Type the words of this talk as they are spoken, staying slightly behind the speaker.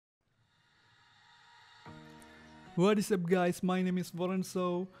What is up guys, my name is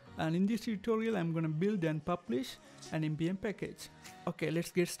Voran, and in this tutorial I'm gonna build and publish an NPM package. Okay,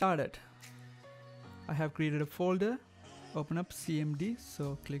 let's get started. I have created a folder, open up CMD,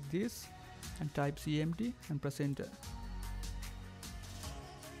 so click this and type CMD and press enter.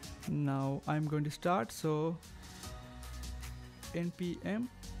 Now I'm going to start, so NPM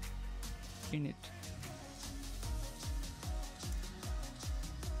init.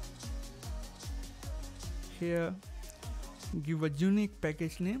 Here give a unique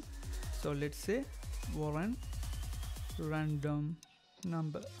package name, so let's say Voran random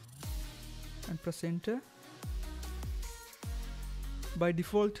number and press enter. By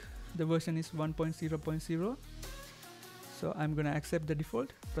default the version is 1.0.0, so I'm gonna accept the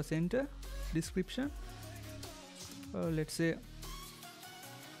default, press enter. Description, let's say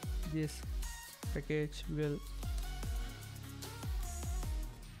this package will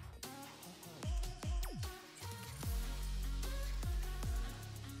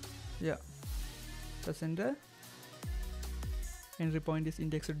press enter. Entry point is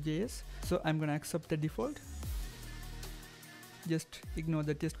index.js, so I'm gonna accept the default. Just ignore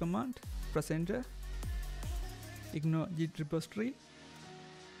the test command, press enter. Ignore git repository.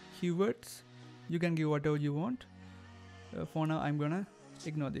 Keywords, you can give whatever you want. For now I'm gonna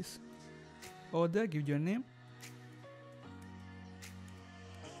ignore this. Author, give your name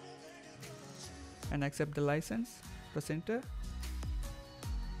and accept the license, press enter.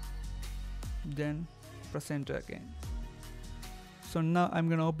 Then press enter again. So now I'm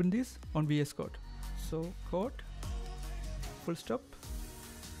gonna open this on VS Code. So code, full stop,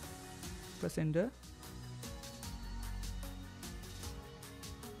 press enter.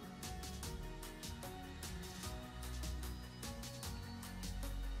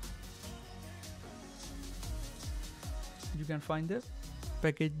 You can find the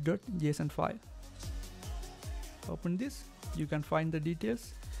package.json file. Open this, you can find the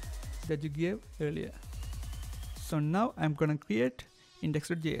details that you gave earlier. So now I'm gonna create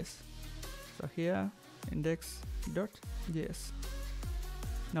index.js. So here index.js.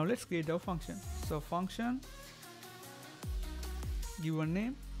 Now let's create our function. So function, give a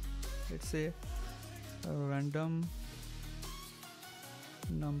name, let's say a random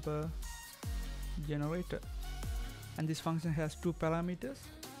number generator, and this function has two parameters,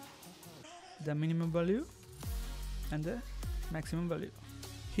 the minimum value and the maximum value.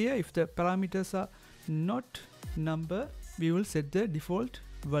 Here if the parameters are not number, we will set the default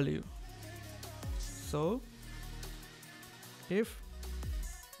value. So if,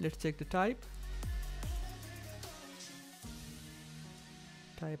 let's check the type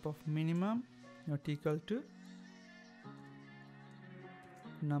of minimum not equal to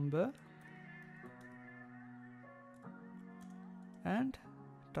number, and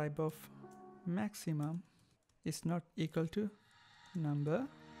type of maximum is not equal to number.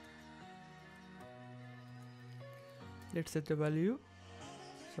 Let's set the value,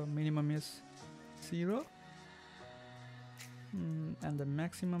 so minimum is 0 and the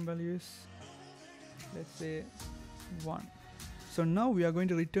maximum value is, let's say, 1. So now we are going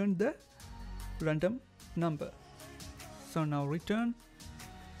to return the random number. So now return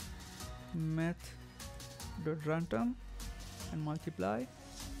math.random and multiply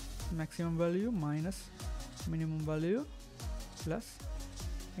maximum value minus minimum value plus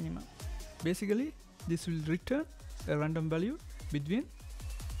minimum. Basically this will return a random value between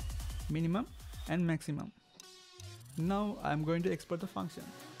minimum and maximum. Now I'm going to export the function.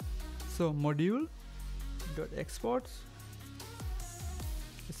 So module.exports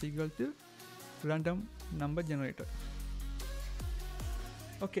is equal to random number generator.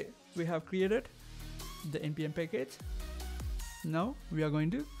 Okay, we have created the NPM package. Now we are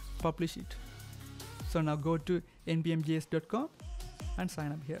going to publish it. So now go to npmjs.com and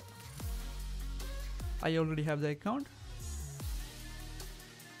sign up here. I already have the account,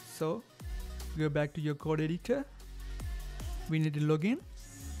 so go back to your code editor. We need to log in,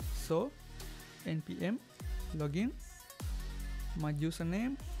 so npm login, my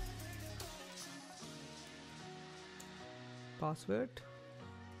username, password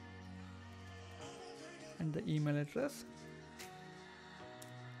and the email address.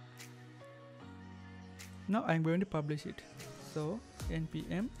 Now I'm going to publish it, so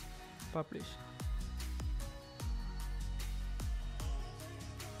npm publish.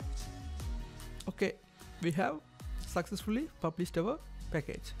 Okay, we have successfully published our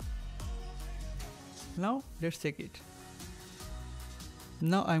package. Now let's check it.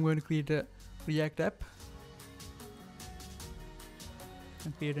 Now I'm going to create a React app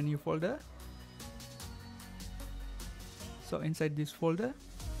and create a new folder. So inside this folder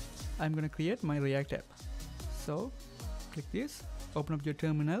I'm going to create my React app. So click this, open up your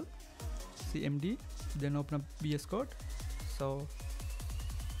terminal, cmd, then open up VS Code. So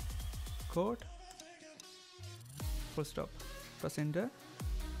code, full stop, press enter.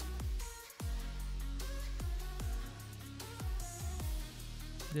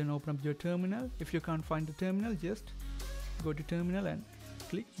 Then open up your terminal. If you can't find the terminal, just go to terminal and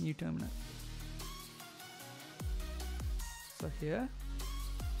click new terminal. So here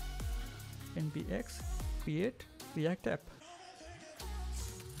npx create React app,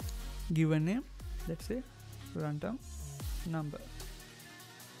 give a name, let's say random number,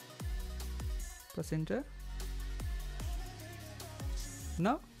 press enter.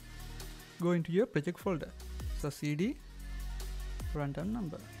 Now go into your project folder, so cd random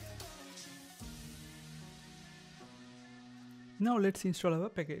number. Now let's install our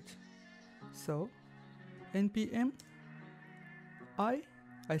package. So npm I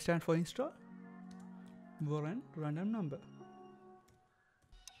stand for install Voran random number.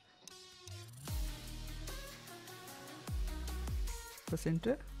 Press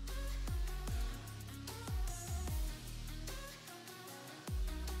enter.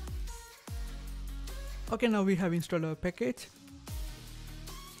 Okay, now we have installed our package.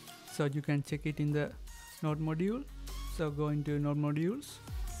 So you can check it in the node module. So go into node modules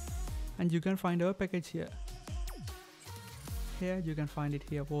and you can find our package here. Here you can find it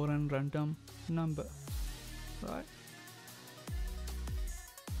here, Voran random number, right?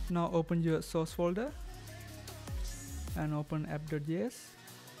 Now open your source folder and open app.js,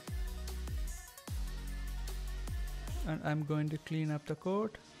 and I'm going to clean up the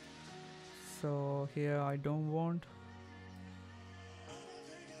code. So here I don't want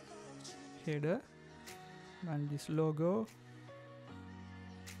header and this logo.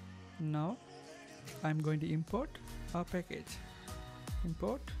 Now I'm going to import our package.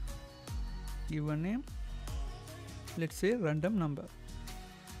 Import, give a name, let's say random number,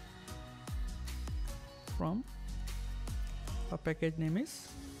 from our package name is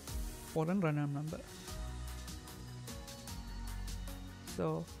Voran random number.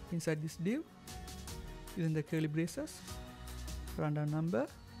 So inside this div, using the curly braces, random number,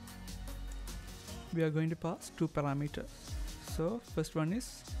 we are going to pass two parameters. So first one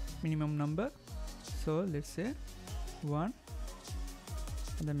is minimum number, so let's say 1,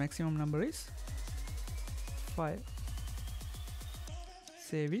 and the maximum number is 5.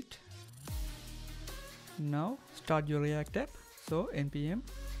 Save it. Now start your React app, so npm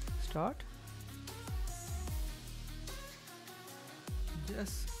start.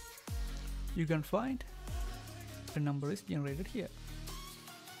 Yes, you can find the number is generated here.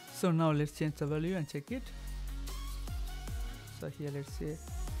 So now let's change the value and check it. So here let's say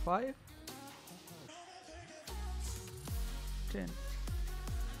 5, 10.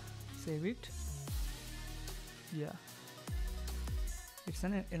 Save it. Yeah, it's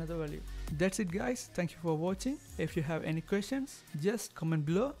another value. That's it guys, thank you for watching. If you have any questions, just comment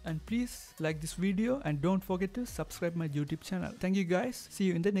below, and please like this video and don't forget to subscribe my YouTube channel. Thank you guys, see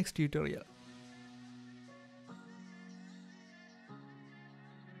you in the next tutorial.